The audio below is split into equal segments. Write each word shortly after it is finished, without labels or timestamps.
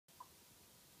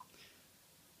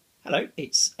Hello,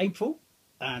 it's April,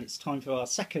 and it's time for our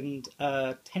second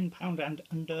 £10 and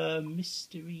under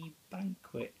mystery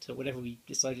banquet, or whatever we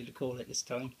decided to call it this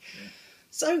time. Yeah.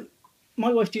 So,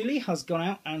 my wife Julie has gone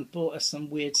out and bought us some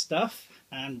weird stuff,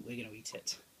 and we're going to eat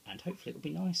it. And hopefully it'll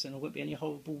be nice, and there won't be any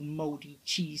horrible, mouldy,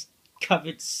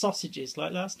 cheese-covered sausages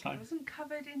like last time. It wasn't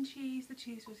covered in cheese, the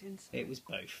cheese was inside. It was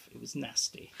both. It was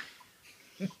nasty.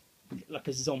 Like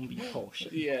a zombie portion.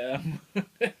 Yeah.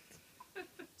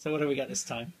 So what do we get this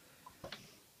time?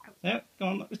 Yeah, go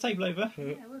on, knock the table over.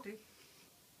 Yeah, we'll do.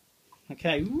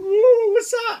 Okay. Woo, what's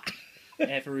that?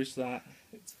 Ever is that?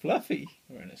 It's fluffy.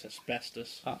 Or it's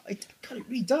asbestos. God, it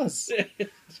really does.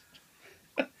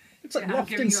 It's like Yeah,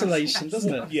 loft insulation,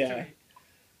 doesn't it? Yeah.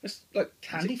 It's like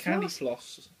Candy candy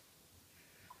floss? floss.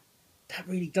 That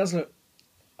really does look...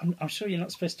 I'm sure you're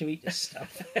not supposed to eat this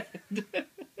stuff.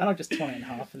 And I just torn it in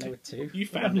half and there were two. You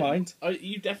Never found it. mind. Oh,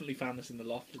 you definitely found this in the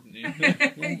loft, didn't you?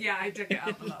 Yeah, I dug it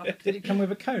up a lot. Did it come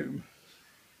with a comb?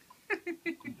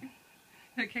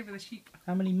 It came with a sheep.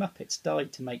 How many Muppets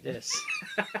died to make this?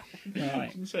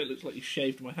 Right. So it looks like you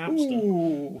shaved my hamster.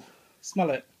 Ooh. Smell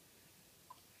it.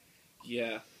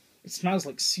 Yeah. It smells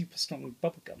like super strong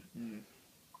bubblegum. Mm.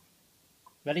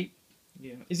 Ready?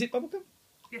 Yeah. Is it bubblegum?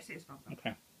 Yes, it is bubblegum.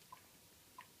 Okay.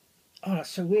 Oh, that's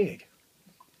so weird.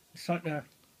 It's like the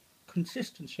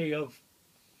consistency of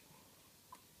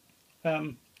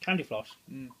candy floss.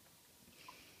 Mm.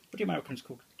 What do the Americans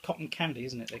call cotton candy,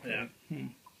 isn't it? They call Yeah.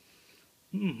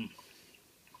 it.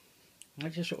 It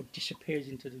just sort of disappears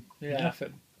into the Yeah.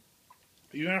 nothing.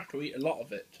 You have to eat a lot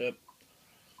of it for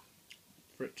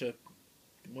it to,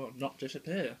 well, not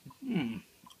disappear.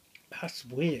 That's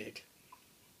weird.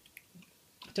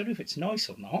 I don't know if it's nice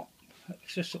or not.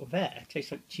 It's just sort of there. It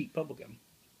tastes like cheap bubblegum.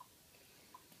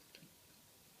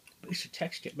 But it's the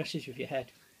texture. It messes with your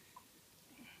head.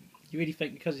 You really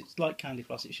think because it's like candy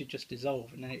floss it should just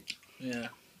dissolve and then it Yeah.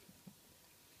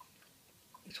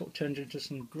 sort of turns into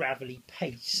some gravelly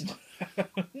paste.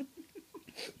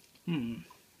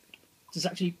 Is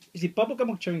it bubblegum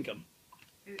or chewing gum?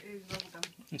 It is bubblegum.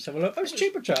 Let's have a look. Oh, it's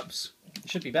Chupa Chups. It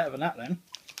should be better than that then.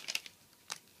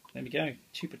 There we go.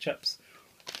 Chupa Chups.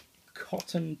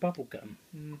 Cotton bubblegum.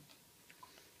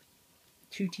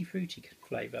 Tutti Frutti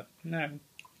flavour. No,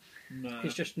 No.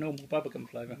 it's just normal bubblegum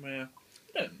flavour. Yeah.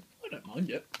 I don't mind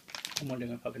it. I'm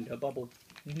wondering if I can do a bubble.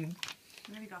 Mm-hmm.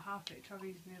 I've only got half of it. Try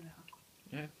using the other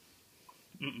half.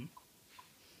 Yeah.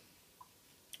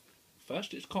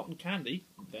 First it's cotton candy,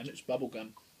 then it's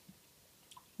bubblegum.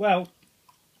 Well,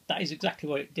 that is exactly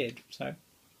what it did, so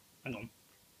hang on.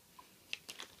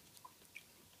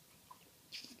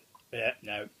 Yeah,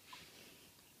 no.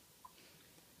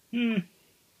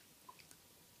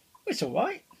 It's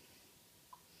alright.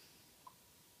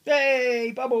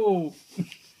 Yay, bubble!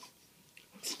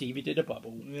 Stevie did a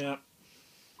bubble. Yeah.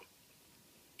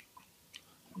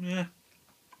 Yeah.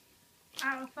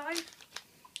 Out of 5?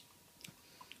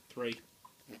 3.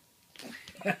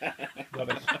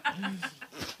 Rubbish.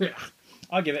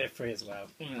 I'll give it a 3 as well.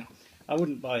 Yeah. I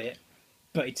wouldn't buy it,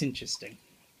 but it's interesting.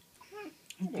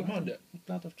 I don't mind it. I'm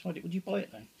glad I've tried it. Would you buy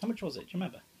it then? How much was it? Do you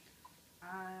remember?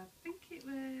 I think it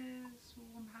was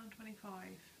 £1.25.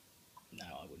 No,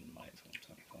 I wouldn't buy it for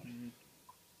 £1.25.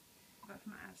 But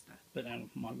from Asda. But then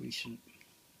my recent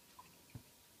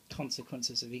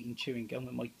consequences of eating chewing gum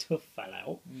when my tooth fell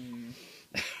out.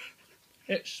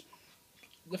 It's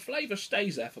the flavour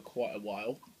stays there for quite a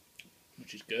while,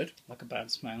 which is good. Like a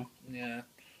bad smell. Yeah.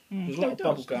 There's a lot of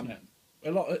bubble gum. A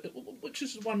lot, which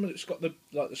is the one that's got the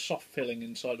soft filling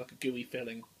inside, like a gooey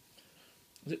filling.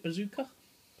 Is it Bazooka?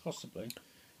 Possibly.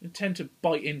 You tend to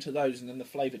bite into those, and then the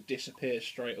flavour disappears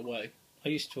straight away. I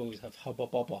used to always have Hubba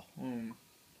Bubba.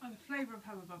 Oh, the flavour of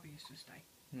Hubba Bubba used to stay.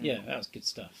 Yeah, that was good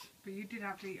stuff. But you did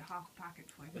have to eat half a packet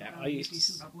before you Yeah, got I used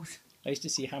decent to- bubbles. I used to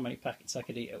see how many packets I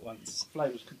could eat at once.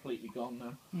 Flavour's completely gone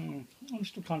now. I'm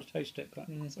still kind of taste it, but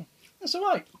that's all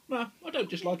right. No, I don't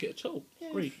dislike it at all.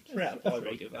 Yeah, 3 out of 5.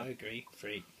 I'll give I that. agree.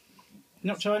 3.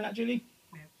 Not trying that, Julie?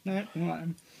 No. No? All right.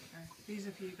 These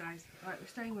are for you guys. Right, we're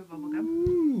staying with bubblegum.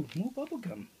 Ooh, more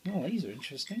bubblegum. Oh, these are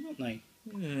interesting, aren't they?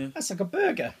 Yeah. That's like a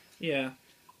burger. Yeah.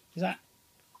 Is that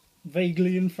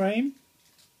vaguely in frame?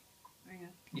 Hang on.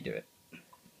 You do it.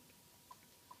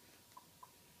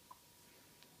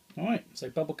 Alright, so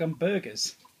bubblegum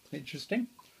burgers. Interesting.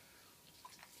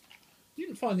 You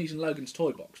didn't find these in Logan's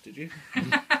toy box, did you?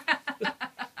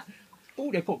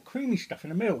 Oh, they put creamy stuff in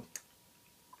the middle.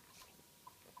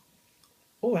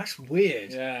 Oh, that's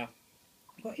weird. Yeah.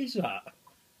 What is that?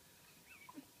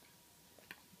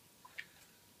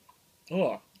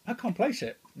 Oh, I can't place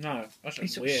it. no. That's a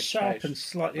It's sort of weird sharp taste. and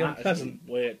slightly That is a unpleasant.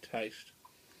 weird taste.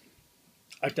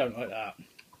 I don't like that.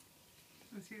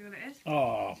 Let's see what it is.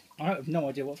 Oh, I have no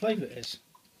idea what flavour it is.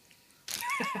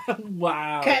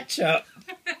 Wow. Ketchup!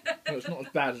 No, it's not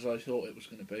as bad as I thought it was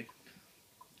going to be.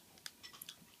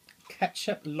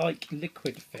 Ketchup-like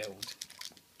liquid filled.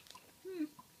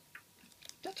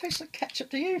 That tastes like ketchup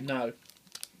to you? No,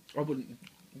 I wouldn't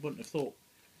have thought.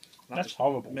 That's was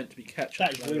horrible. Meant to be ketchup.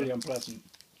 That is flavour. really unpleasant.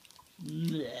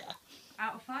 Yeah.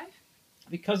 Out of 5?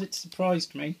 Because it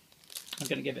surprised me, I'm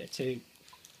going to give it a 2.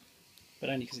 But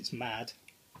only because it's mad.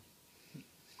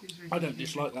 I don't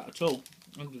dislike that at all.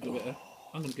 I'm going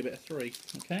to give it a 3.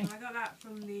 Okay. I got that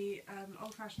from the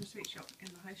old-fashioned sweet shop in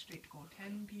the high street called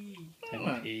 10p.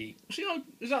 10p. See,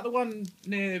 is that the one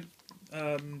near,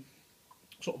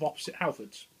 sort of opposite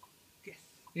Halfords? Yes.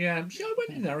 Yeah. See, I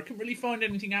went in there. I couldn't really find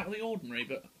anything out of the ordinary,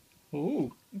 but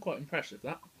Ooh, I'm quite impressed with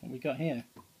that. what we got here?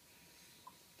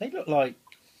 They look like...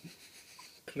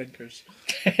 Clinkers.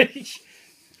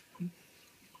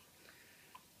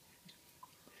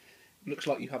 Looks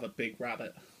like you have a big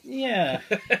rabbit. Yeah.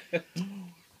 It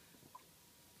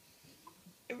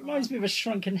reminds me of a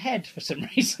shrunken head for some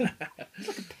reason. It's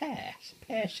like a pear. It's a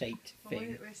pear-shaped Well,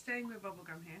 thing. we're staying with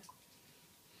bubblegum here.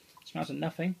 Smells of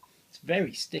nothing. It's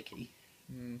very sticky.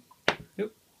 Mm.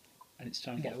 Oop. And it's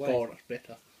trying to get Oh, away. God, that's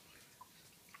bitter.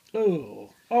 Oh,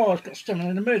 it's got something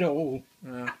in the middle.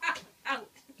 Out!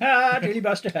 Ah, Dilly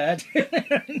Buster head.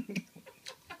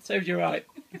 Serves you right.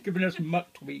 Giving us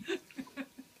muck to eat.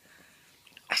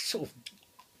 I sort of...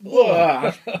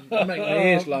 Whoa! That make my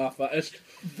ears laugh at us.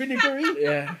 Vinegary?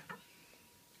 Yeah.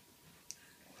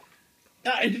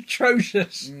 That is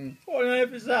atrocious. Mm. What on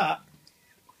earth is that?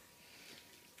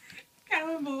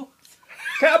 Caramel!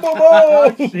 Cannibal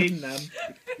I've balls! seen them.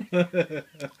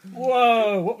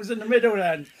 Whoa, what was in the middle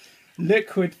then?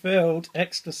 Liquid filled,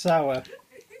 extra sour.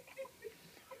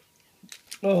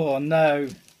 Oh no.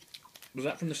 Was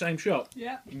that from the same shop?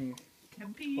 Yeah. Mm.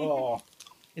 10p. Oh.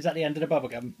 Is that the end of the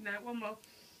bubblegum? No, one more.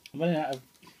 I'm running out of...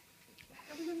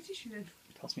 Have we got a tissue then?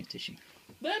 Pass me a tissue.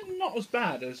 They're not as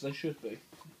bad as they should be.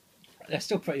 They're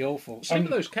still pretty awful. Same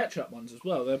with those ketchup ones as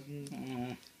well. They're,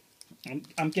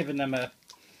 I'm giving them a...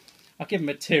 I'll give them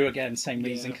a 2 again, same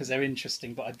reason, Yeah. because they're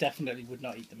interesting, but I definitely would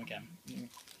not eat them again.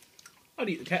 I'd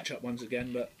eat the ketchup ones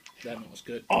again, but they're not as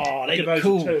good. Oh, they Give look those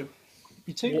cool. a 2.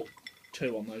 You too? What?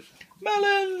 2 on those.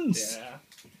 Melons! Yeah.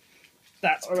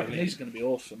 That's I reckon brilliant. these are going to be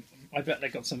awesome. I bet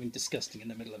they've got something disgusting in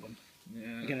the middle of them.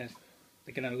 Yeah.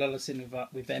 They're gonna lull us in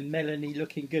with their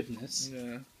melony-looking goodness,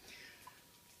 Yeah.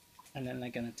 and then they're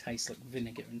gonna taste like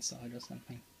vinegar inside or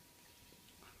something.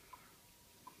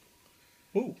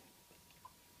 Ooh,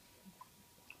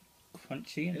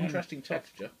 crunchy and Interesting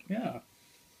texture. Yeah.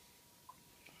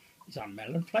 Is that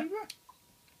melon flavour?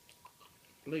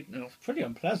 Believe now. Pretty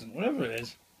unpleasant, whatever it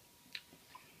is.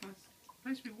 It's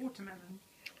supposed to be watermelon.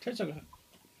 Tastes like a...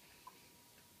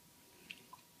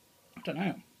 I don't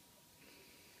know.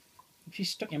 If you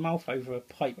stuck your mouth over a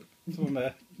pipe from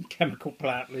a chemical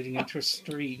plant leading into a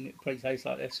stream, it probably tastes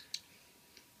like this.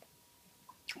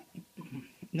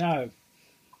 No.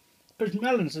 Because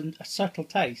melon's a subtle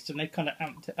taste, and they've kind of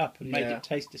amped it up and made Yeah. it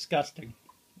taste disgusting.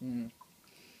 Mm.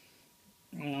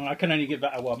 I can only give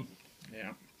that a 1.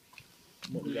 Yeah.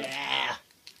 What was that? Yeah.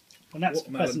 And that's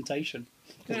Watermelon. presentation.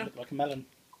 Because Yeah. it looked like a melon.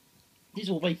 These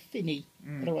are all very thinny,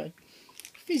 by the way.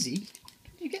 Fizzy?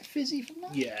 Did you get fizzy from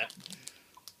that? Yeah.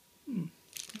 I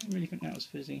don't really think that was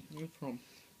fizzy. Where from?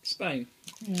 Spain.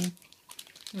 Yeah.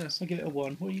 Yeah. So I give it a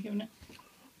 1. What are you giving it?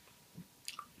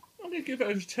 I'm going to give it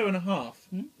a 2.5.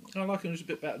 Hmm? I like it was a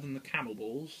bit better than the camel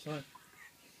balls, so.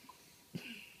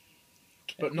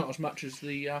 But not as much as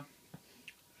the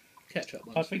ketchup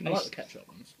ones. I think they like s- the ketchup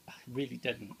ones. I really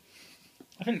didn't.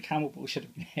 I think the camel ball should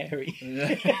have been hairy.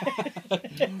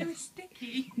 It was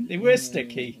sticky. They were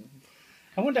sticky.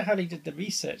 I wonder how they did the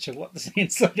research of what the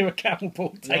inside of a camel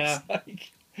ball tastes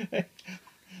like.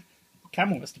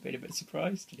 Camel must have been a bit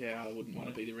surprised. Yeah, I wouldn't want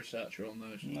to be the researcher on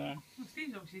those. No. Well,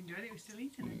 Steve's obviously enjoyed it. He was still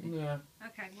eating it. Yeah.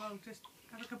 Okay, well, just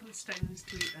have a couple of stones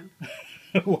to eat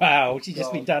then. Wow, she's just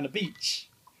God. been down the beach.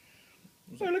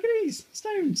 Oh, look at these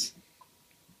stones.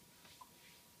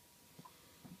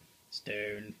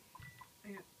 Stone.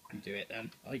 Yeah. You do it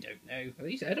then. I don't know. Are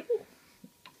these edible?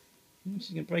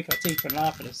 She's going to break our teeth and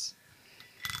laugh at us.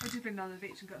 I've just been down the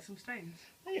beach and got some stones.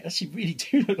 They actually really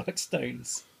do look like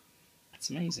stones. That's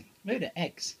amazing. Maybe they're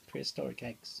eggs. Prehistoric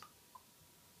eggs.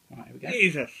 Right, here we go.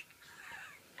 Jesus.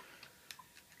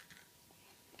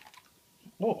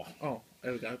 Oh. Oh,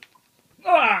 there we go.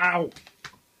 Ow!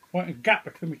 What a gap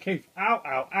between my teeth. Ow,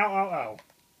 ow, ow, ow, ow.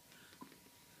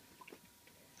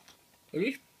 Are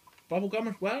these bubble gum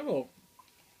as well, or?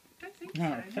 Don't think No,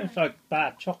 so. it tastes like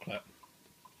bad chocolate.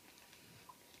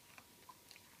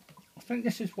 I think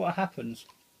this is what happens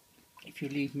if you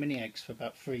leave mini eggs for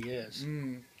about 3 years.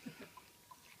 Mm.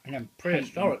 And then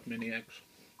Prehistoric mini eggs.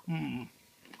 Mm.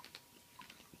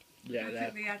 Yeah, I they're...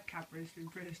 think they had Cadbury's in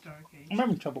prehistoric age. I'm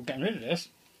having trouble getting rid of this.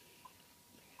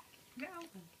 Get out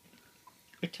then.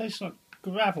 It tastes like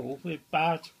gravel with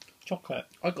bad chocolate.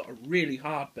 I got a really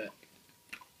hard bit.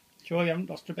 Sure you haven't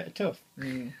lost a bit of tooth?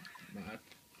 Mm. No.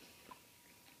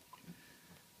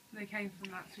 They came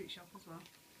from that sweet shop as well.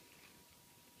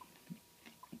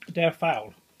 They're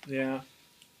foul. Yeah.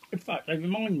 In fact, they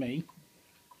remind me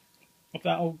of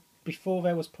that old... Before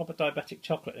there was proper diabetic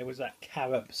chocolate, there was that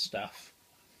carob stuff.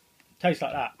 Tastes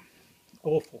like that.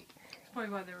 Awful. That's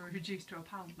probably why they were reduced to £1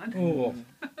 then. Oh,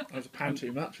 That was a pound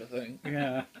too much, I think.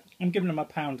 yeah. I'm giving them a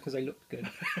pound because they looked good.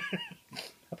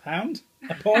 A pound?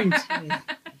 A point.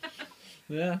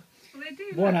 Yeah. Well, they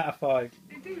do. 1 out of 5.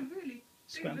 They do really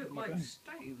Scrambled look my like brain.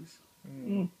 stones.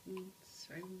 Mm.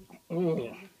 So,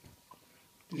 Ugh.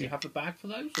 Did you have the bag for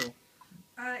those, or?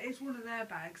 it's one of their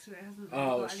bags, so it hasn't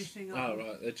Oh, got anything on. oh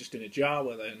right. They're just in a jar,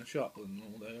 were they, in the shop? And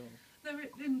all they are.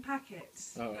 They're in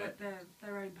packets, Oh, but right. they're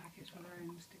their own packets with their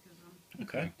own stickers on.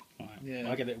 Okay. Right. Yeah.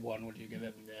 I give it 1. What do you give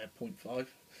it? Yeah, 0.5.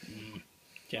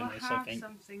 Generous, I'll I have think.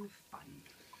 something fun.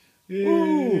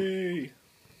 Yay!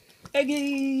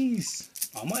 Eggies!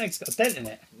 Oh, my egg's got a dent in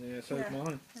it. Yeah, so's Yeah.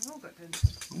 mine. They've all got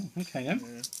dents. Oh, okay then.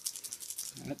 Yeah.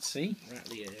 Let's see.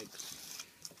 Rattly eggs.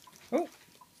 Oh,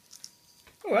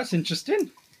 that's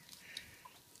interesting.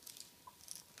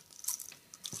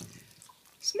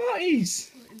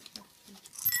 Smarties! Oh, interesting.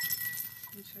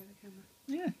 Let me show the camera.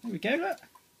 Yeah, there we go, look.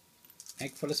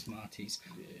 Egg full of Smarties.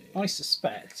 Yeah. I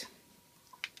suspect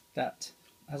that,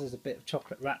 as there's a bit of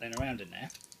chocolate rattling around in there,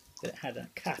 that it had a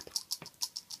cap of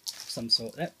some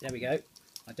sort. There we go.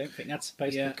 I don't think that's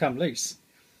supposed to come loose.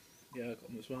 Yeah, I got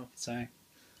them as well. So,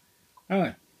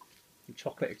 oh, the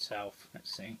chocolate itself.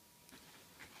 Let's see.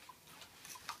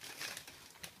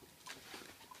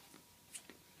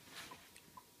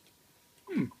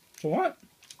 It's alright.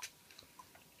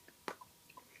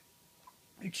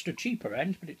 It's the cheaper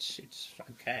end, but it's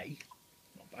okay.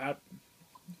 Not bad.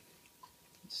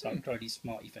 It's like try these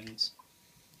smarty things.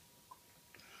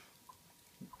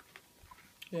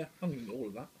 Yeah, I'm going to eat all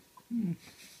of that.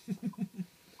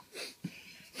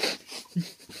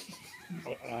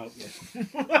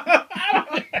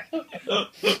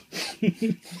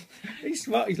 These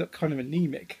Smarties look kind of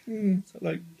anemic. So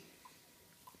like,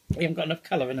 they haven't got enough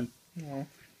colour in them. Oh.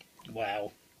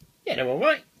 Wow. Yeah, they're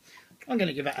alright. I'm going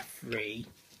to give that a 3.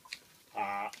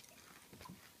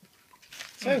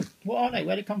 So, what are they?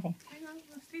 Where'd they come from? Hang on,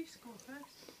 let's do score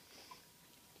first.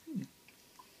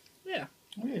 Yeah.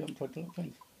 Oh, yeah, I haven't tried to look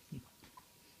things.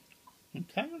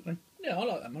 Okay, aren't they? Yeah, I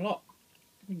like them a lot.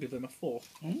 I can give them a 4.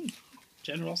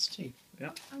 Generosity.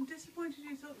 Yeah. I'm disappointed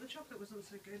you thought the chocolate wasn't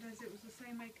so good, as it was the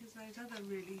same make as those other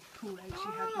really cool eggs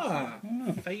you had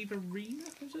before. Favorina,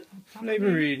 is it?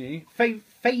 Flavorini.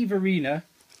 Favorina.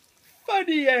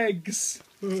 Funny eggs.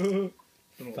 Funny.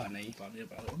 Funny. Funny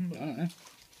about them. I But, don't know.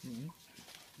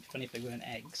 Funny if they weren't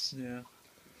eggs. yeah.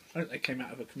 I think they came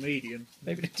out of a comedian.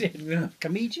 Maybe they did. Yeah.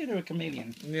 Comedian or a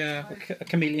chameleon? Yeah. A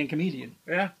chameleon comedian.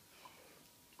 Yeah.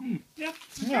 Yeah. Yeah.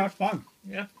 Yeah, that's fine.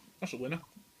 Yeah. That's a winner.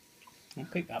 I'll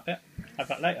keep that bit. Have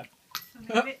that later.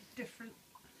 Something a bit different.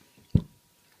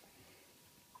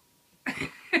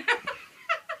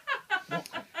 What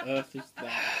on earth is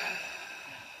that?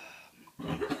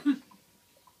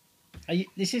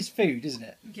 This is food, isn't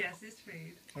it? Yes, it's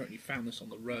food. I reckon you found this on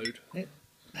the road. Look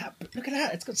at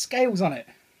that. It's got scales on it.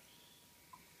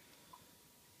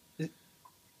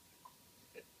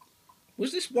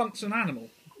 Was this once an animal?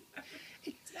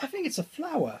 I think it's a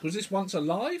flower. Was this once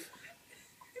alive?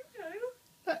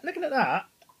 No. Looking at that,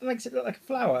 it makes it look like a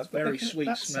flower. It's but very looking at sweet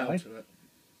that smell side- to it.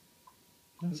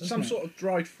 Doesn't Some it? sort of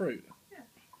dried fruit. Yeah.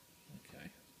 Okay.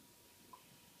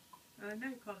 I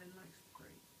know Colin likes the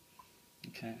fruit.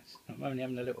 Okay, so I'm only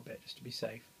having a little bit just to be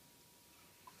safe.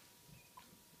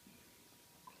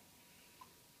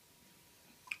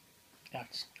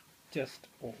 That's just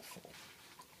awful.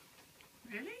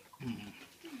 Really? You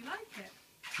like it?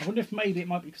 I wonder if maybe it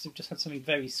might be because we've just had something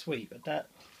very sweet, but that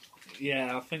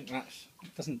Yeah, I think that's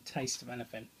doesn't taste of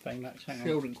anything very much. Hang on,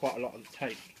 shielding quite a lot of the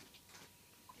taste.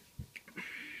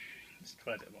 let's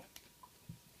try a bit more.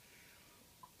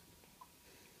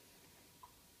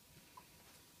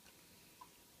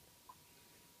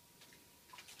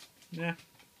 Yeah.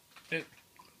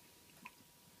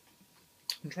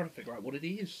 I'm trying to figure out what it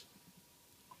is.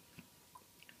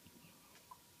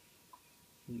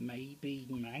 Maybe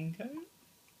mango?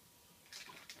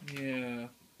 Yeah.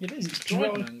 It is. It's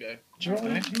Dried dried mango. Dried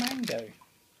Okay. mango.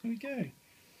 Here we go.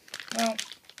 Well,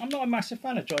 I'm not a massive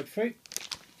fan of dried fruit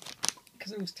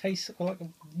because it always tastes like a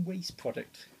waste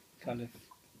product, kind of.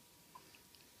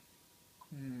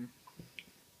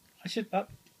 I should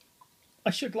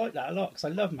like that a lot because I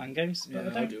love mangoes, but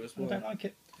Yeah, I do as well. I don't like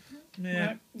it. Yeah.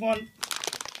 No, one.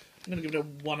 I'm going to give it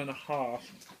a 1.5.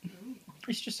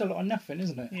 It's just a lot of nothing,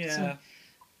 isn't it? Yeah.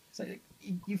 So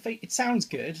you think it sounds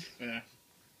good, Yeah.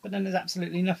 but then there's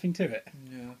absolutely nothing to it.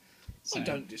 Yeah. So, I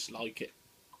don't dislike it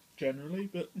generally,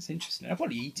 but It's interesting. I'll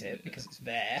probably eat it because it's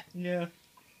there. yeah.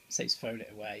 So he's thrown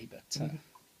it away, but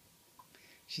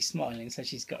she's smiling, so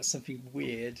she's got something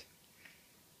weird.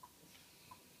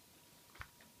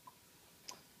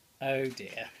 Oh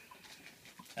dear.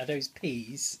 Are those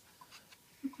peas?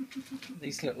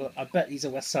 These look. I bet these are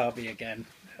wasabi again.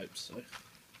 I hope so.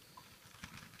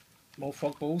 More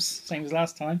frog balls, same as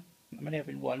last time. I'm only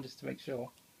having one just to make sure.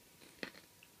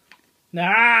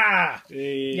 Nah!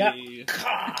 Yep.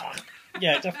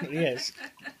 Yeah, it definitely is.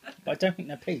 But I don't think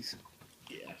they're peas.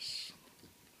 Yes.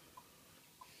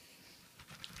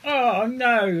 Oh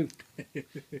no!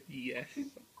 Yes.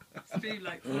 Steve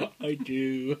like that. I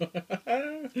do.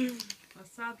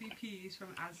 Wasabi peas from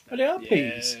Asda. Oh, they are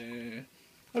peas. Yeah.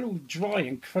 They're all dry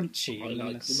and crunchy. I and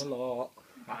like them a lot.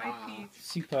 Buy peas.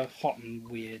 super hot and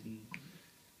weird. And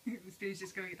Steve's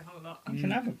just going to eat the whole lot. you can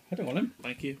have them. I don't want them.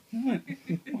 Thank you. Right.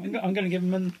 I'm going to give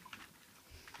them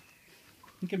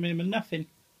give him a nothing.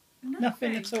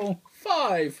 Nothing at all.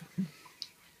 5.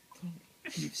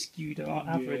 You've skewed our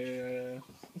average. Yeah.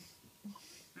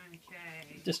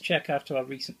 Okay. Just check after our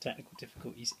recent technical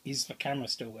difficulties. Is the camera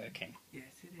still working? Yes,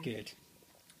 it is. Good.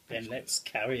 Then let's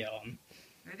carry on.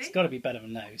 Ready? It's got to be better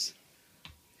than those.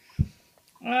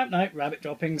 No, rabbit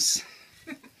droppings.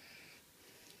 I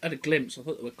had a glimpse. I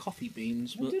thought they were coffee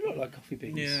beans. They But do look like coffee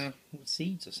beans. Yeah. Or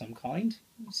seeds of some kind.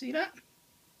 You see that?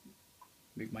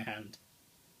 Move my hand.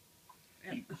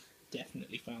 Yep.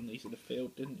 definitely found these in the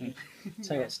field, didn't you?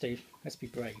 Tell you what, Steve, let's be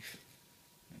brave.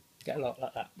 Get a lot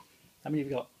like that. How many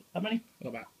have you got? How many? I've got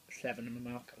about 7 in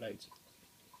my mouth. Got loads.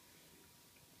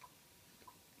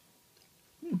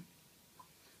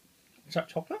 Is that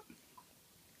chocolate?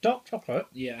 Dark chocolate?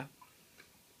 Yeah.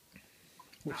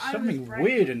 With I was something brave.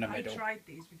 weird in the middle. I tried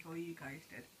these before you guys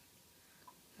did.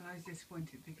 And I was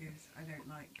disappointed because I don't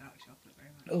like dark chocolate very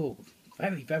much. Oh,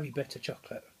 very, very bitter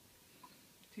chocolate.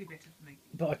 Too bitter for me.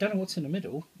 But I don't know what's in the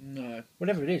middle. No.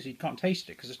 Whatever it is, you can't taste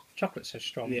it because the chocolate's so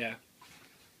strong. Yeah.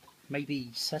 Maybe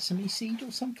sesame seed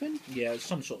or something? Yeah, there's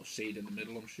some sort of seed in the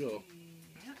middle, I'm sure.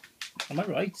 Yep. Am I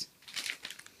right?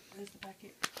 There's the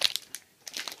packet.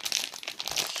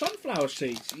 Sunflower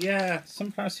seeds, yeah.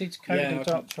 Sunflower seeds coated Yeah, in I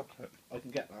dark can- chocolate. I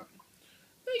can get that.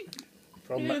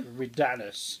 From Yeah.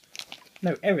 Ridanus.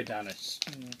 No, Eridanus.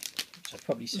 Which I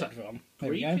probably said wrong. There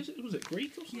we Greek, go. is it? Was it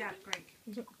Greek or something? Yeah, great.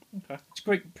 Was it? Okay. It's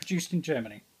Greek, produced in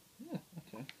Germany. Yeah,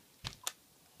 okay.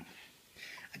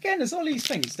 Again, there's all these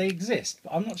things. They exist,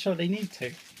 but I'm not sure they need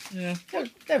to. Yeah.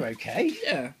 They're okay.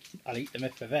 Yeah, I'll eat them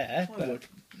if they're there. I But would.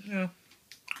 Yeah.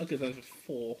 I'll give those a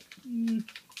 4. I'm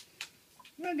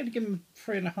going to give them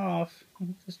 3.5.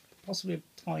 Just possibly a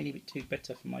tiny bit too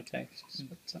bitter for my tastes.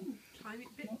 But Tiny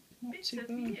bit not bitter too for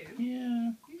bad. you.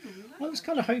 Yeah. Ooh, I was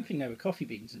kind of hoping there were coffee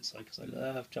beans inside because I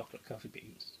love chocolate coffee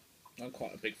beans. I'm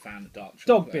quite a big fan of dark chocolate.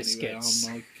 Dog anyway. biscuits.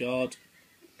 Oh my god.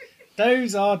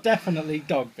 Those are definitely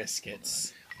dog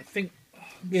biscuits I think.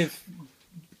 with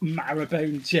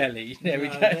marrowbone jelly. There we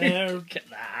No, go. they're- Look at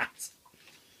that.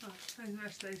 Oh, those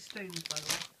rest those stones, by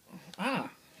the way. Ah.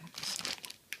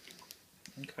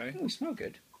 Okay. Oh, they smell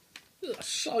good. Look at the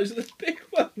size of the big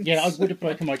ones. Yeah, I would have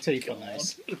broken my teeth on God,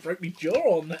 those. would have broke my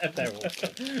jaw on there. They're awful.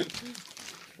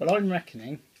 Well, I'm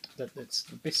reckoning that the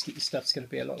biscuity stuff's going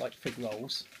to be a lot like fig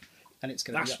rolls, and it's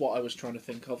going to That's be what I was trying to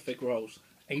think of, fig rolls.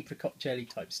 apricot jelly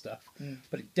type stuff. Mm.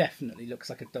 But it definitely looks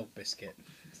like a dog biscuit.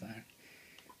 So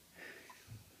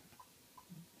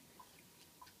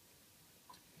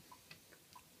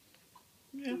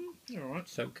Yeah, you're alright.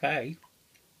 it's okay.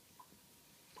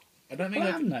 I don't think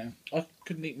Bland though. I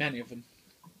couldn't eat many of them.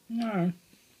 No.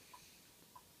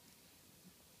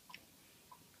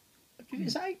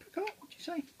 Is that apricot? What'd you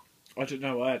say? I don't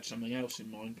know, I had something else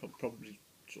in mind, probably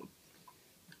sort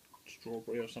of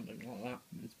strawberry or something like that.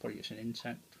 It's probably just an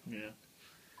insect. Yeah.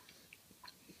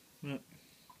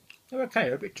 They're okay.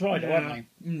 They're a bit dry, though, aren't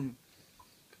they? Mm.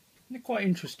 They're quite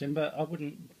interesting, but I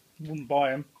wouldn't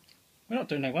buy them. We're not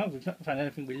doing that well. We've not found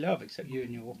anything we love except you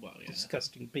and your Well, yeah.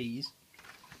 disgusting bees.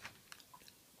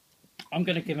 I'm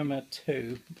going to give them a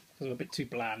 2 because they're a bit too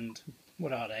bland.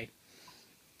 What are they?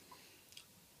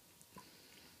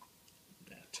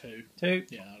 Yeah, 2. 2?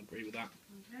 Yeah, I agree with that.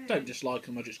 Okay. Don't dislike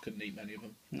them, I just couldn't eat many of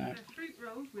them. No. They're fruit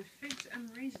rolls with figs and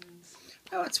raisins.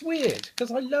 Oh, that's weird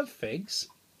because I love figs.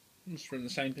 It's from the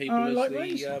same people I as like the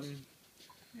raisins.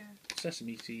 Yeah.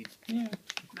 sesame seed. Yeah.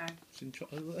 No. It's in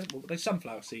well, there's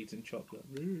sunflower seeds in chocolate.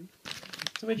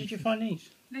 So where did you find these?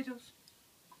 Lidl's.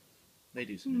 They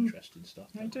do some interesting stuff.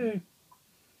 They don't do.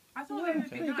 I thought Yeah, they would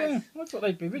there be you nice. go. I thought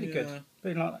they'd be really Yeah. good.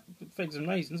 Being like figs and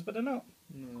raisins, but they're not.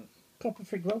 No. Proper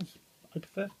fig rolls, I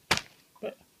prefer.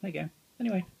 But there you go.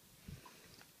 Anyway.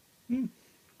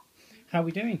 How are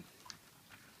we doing?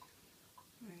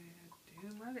 We're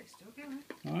doing well, it's still going.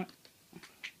 Alright.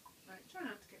 Right, try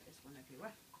not to get this one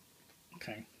everywhere.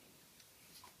 Okay.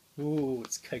 Ooh,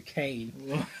 it's cocaine.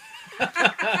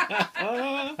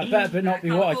 Ah. I better not be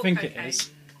can't what I call think cocaine. it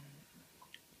is.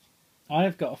 I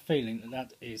have got a feeling that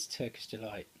that is Turkish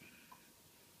Delight.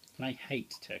 And I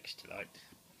hate Turkish Delight.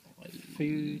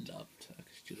 Food- Love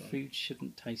Turkish delight. Food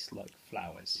shouldn't taste like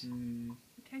flowers,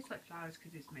 It tastes like flowers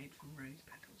because it's made from rose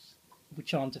petals.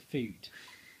 which aren't a food.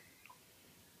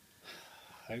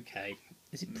 Okay.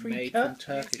 Is it Made from pre-cut?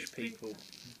 Turkish Yes, it's pre- people.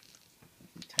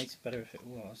 It tastes better if it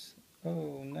was.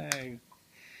 Oh no.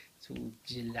 It's all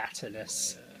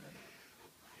gelatinous.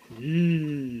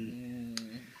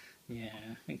 Yeah,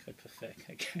 I think I prefer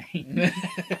cocaine.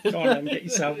 Go on then, get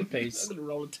yourself a piece. I'm going to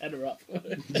roll a tenner up.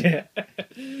 Yeah.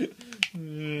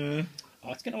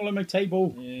 Oh, it's getting all on my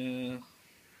table. Yeah.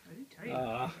 I did tell you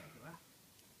Ah.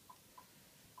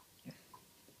 that.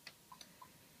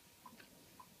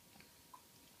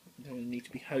 You don't need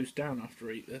to be hosed down after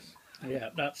I eat this. Yeah,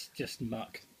 that's just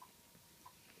muck.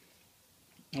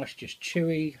 That's just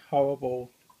chewy, horrible.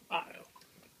 Oh.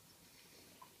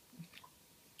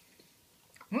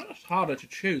 Well, that's harder to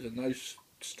chew than those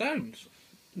stones.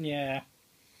 Yeah.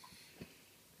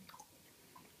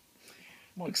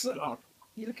 My Looks like- God.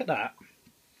 You look at that.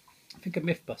 I think of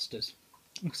Mythbusters.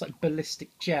 Looks like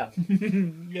ballistic gel.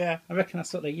 Yeah. I reckon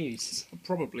that's what they use. It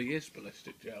probably is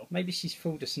ballistic gel. Maybe she's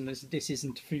fooled us and this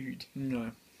isn't food.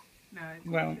 No. No, it's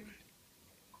Well, not food.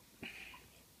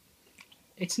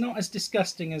 It's not as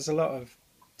disgusting as a lot of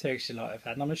Turkish Delight I've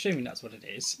had, and I'm assuming that's what it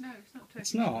is. No, it's not Turkish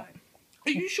It's not. Delight.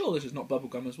 Are you sure this is not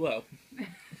bubblegum as well?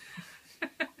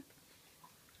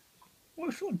 Well,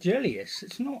 it's not jelly-ish.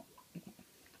 It's not.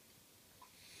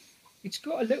 It's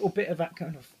got a little bit of that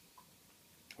kind of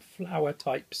flower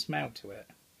type smell to it.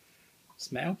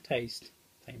 Smell, taste,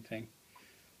 same thing.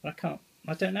 But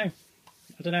I don't know.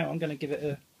 I'm going to give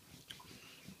it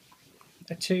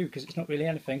a 2 because it's not really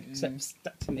anything except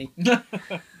stuck to me.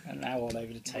 And now all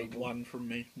over the Take table. one from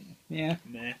me. Yeah,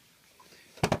 Meh.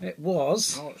 it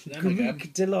was Oh, it's them again.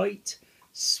 Greek Delight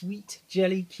sweet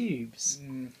jelly cubes.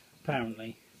 Mm.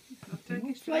 Apparently. Not What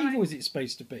Turkish flavour Delight. was it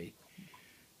supposed to be?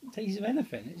 It tastes of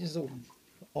anything. It's just all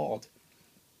odd.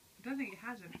 I don't think it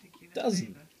has a particular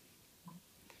Doesn't. flavour.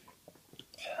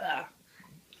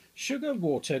 Sugar,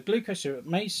 water, glucose syrup,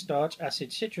 maize starch,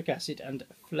 acid, citric acid, and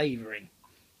flavouring.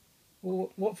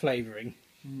 What flavouring?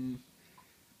 Mm.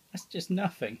 That's just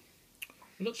nothing.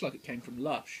 It looks like it came from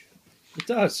Lush. It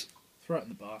does. Throw it in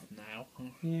the bath now.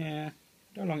 Yeah.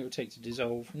 How long it would take to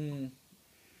dissolve. Mm.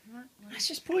 Right, well, That's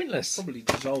just pointless. Probably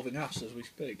dissolving us as we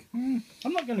speak. I'm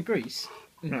not going to grease.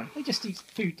 No. I just eat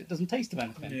food that doesn't taste of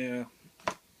anything. Yeah.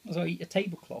 As I eat a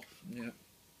tablecloth. Yeah.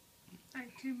 right,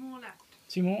 2 more left.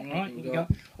 2 more. Right, Right, we here we got-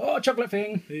 go. Oh, chocolate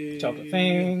thing. Hey. Chocolate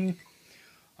thing.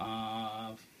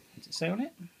 What's it say on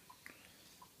it?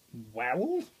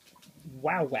 Wow.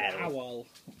 Wow. Owl.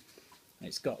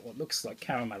 It's got what looks like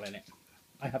caramel in it.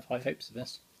 I have high hopes of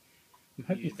this. I'm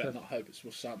hoping You better for... not hope it's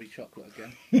wasabi chocolate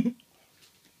again.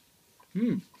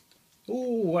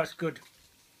 Oh, that's good.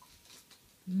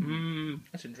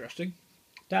 That's interesting.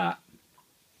 That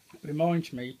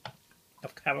reminds me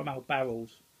of caramel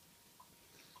barrels.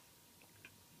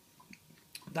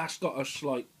 That's got a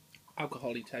slight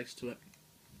alcohol-y taste to it.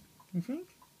 Mm-hmm.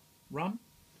 Rum?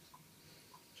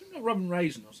 Is it not rum and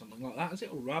raisin or something like that? Is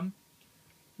it a rum?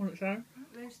 What did it say? Right,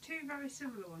 there's 2 very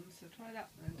similar ones, so try that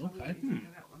one and tell me Okay. what you think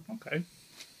of that one. Okay.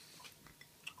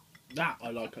 That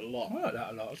I like a lot. I like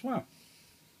that a lot as well.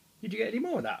 Did you get any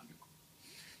more of that?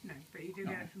 No, but you do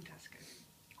get it from Tesco. It's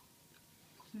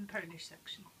in the Polish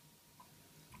section.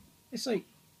 It's like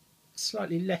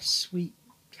slightly less sweet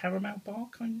caramel bar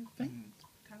kind of thing.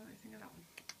 Tell me what you think of that one.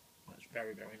 That's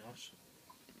very, very nice.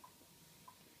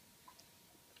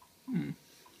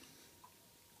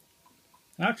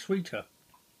 That's sweeter.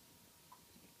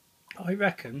 I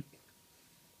reckon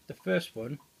the first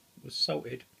one was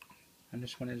salted and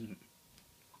this one isn't.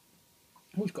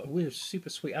 Oh, it's got a weird super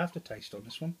sweet aftertaste on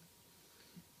this one.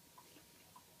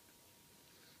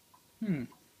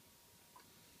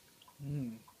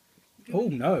 Oh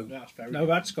no. That's very No,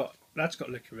 that's got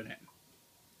liquor in it.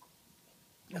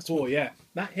 Oh yeah,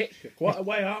 that hits you quite a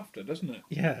way after, doesn't it?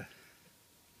 Yeah.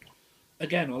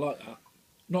 Again, I like that.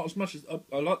 Not as much as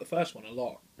I like the first one a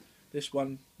lot. This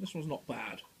one's not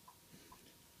bad.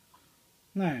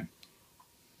 No.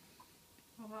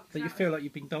 Well, But you feel like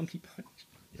you've been donkey punched.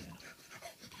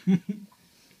 Yeah.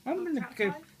 I'm going to Out of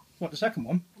give... 5? What, the second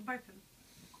one? On both of them.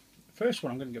 First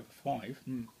one I'm going to give a 5.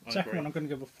 I Second agree. one I'm going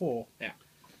to give a 4.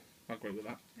 I agree with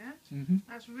that. Yeah? Mm-hmm.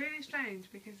 That's really strange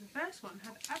because the first one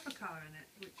had avocado in it,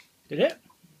 which... Did it?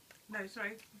 No,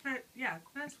 sorry. The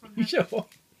first one You had... sure?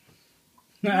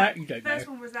 No, you don't know. First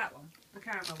one was that one, the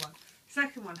caramel one.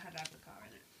 Second one had avocado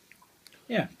in it.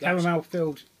 Yeah, caramel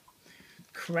filled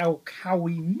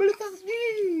Kraukawi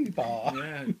bar.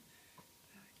 Yeah.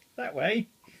 That way.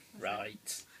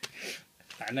 Right.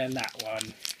 And then that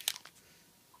one,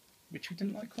 which we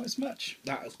didn't like quite as much.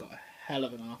 That has got a hell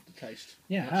of an aftertaste.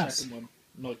 Yeah, it that has. second one.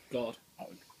 My God.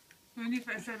 When you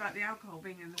first said about the alcohol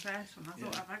being in the first one, I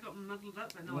thought, have I got them muddled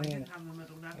up? But no, I didn't have them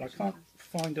muddled up. I can't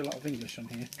find a lot of English on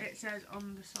here. It says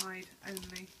on the side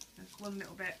only. There's one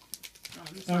little bit right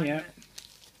on the Oh, side yeah. of it.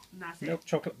 And that's Milk it.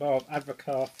 chocolate bar of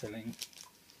avocado filling.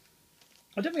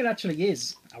 I don't think it actually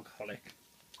is alcoholic.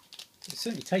 It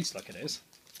certainly tastes like it is.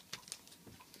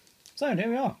 So, there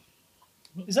we are.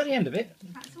 Is that the end of it?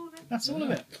 That's all of it. That's all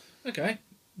of it. Okay.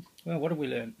 Well, what have we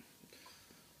learned?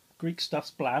 Greek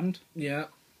stuff's bland. Yeah.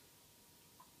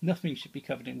 Nothing should be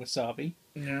covered in wasabi.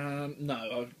 No,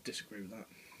 I disagree with that.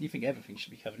 You think everything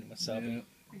should be covered in wasabi? Yeah.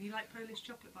 And you like Polish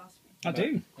chocolate bars? I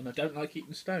do. And I don't like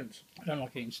eating stones. I don't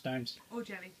like eating stones. Or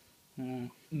jelly?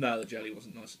 No, the jelly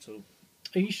wasn't nice at all.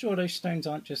 Are you sure those stones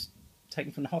aren't just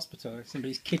taken from the hospital or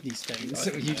somebody's kidney stones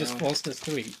that you just forced us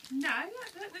to eat? No,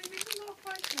 look, there's a lot of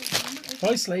price labels.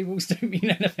 Price labels don't mean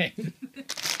anything.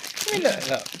 I mean,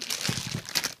 look.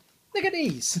 Look at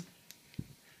these.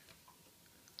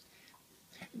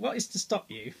 What is to stop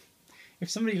you? If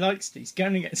somebody likes these, go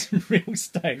and get some real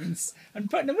stones and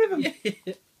put them with them.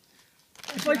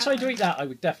 If I tried to eat that, I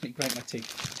would definitely break my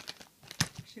teeth.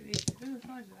 Should eat the size of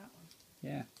that one.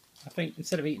 Yeah. I think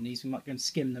instead of eating these, we might go and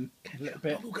skim them a little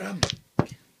bit. Bubblegum.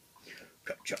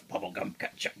 Ketchup, bubblegum,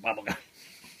 ketchup, bubblegum.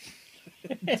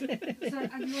 So,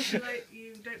 and you also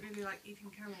you don't really like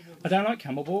eating camel balls. I don't like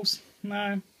camel balls.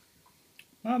 No.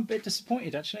 I'm a bit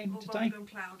disappointed actually Or today. bubblegum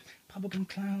cloud. Bubblegum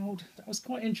cloud. That was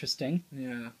quite interesting.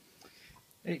 Yeah.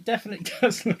 It definitely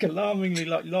does look alarmingly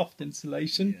like loft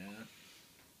insulation. Yeah.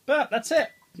 But that's it.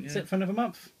 That's Yeah. it for another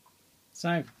month.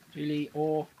 So, Julie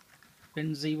or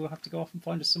Lindsay will have to go off and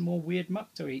find us some more weird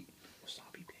muck to eat.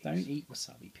 Wasabi peas. Don't eat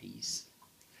wasabi peas.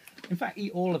 In fact,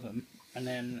 eat all of them and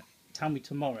then tell me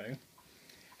tomorrow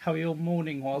how your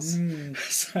morning was.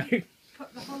 So,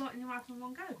 Put the whole lot in your mouth in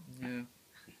one go. Yeah.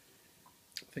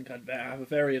 I think I'd better have a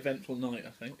very eventful night,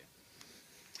 I think.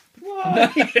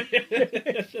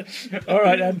 all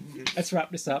right then, let's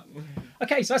wrap this up.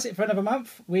 Okay, so that's it for another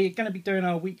month. We're going to be doing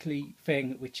our weekly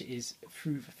thing, which is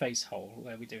Through the Face Hole,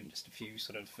 where we're doing just a few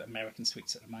sort of American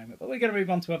sweets at the moment. But we're going to move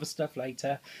on to other stuff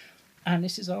later. And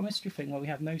this is our mystery thing where we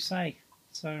have no say.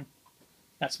 So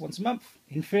that's once a month,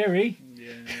 in theory.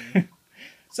 Yeah.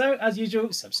 So, as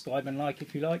usual, subscribe and like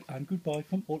if you like. And goodbye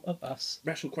from all of us.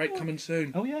 Wrestle Crate coming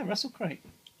soon. Oh yeah, Russell Crate.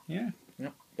 Yeah.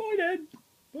 Yep. Bye then.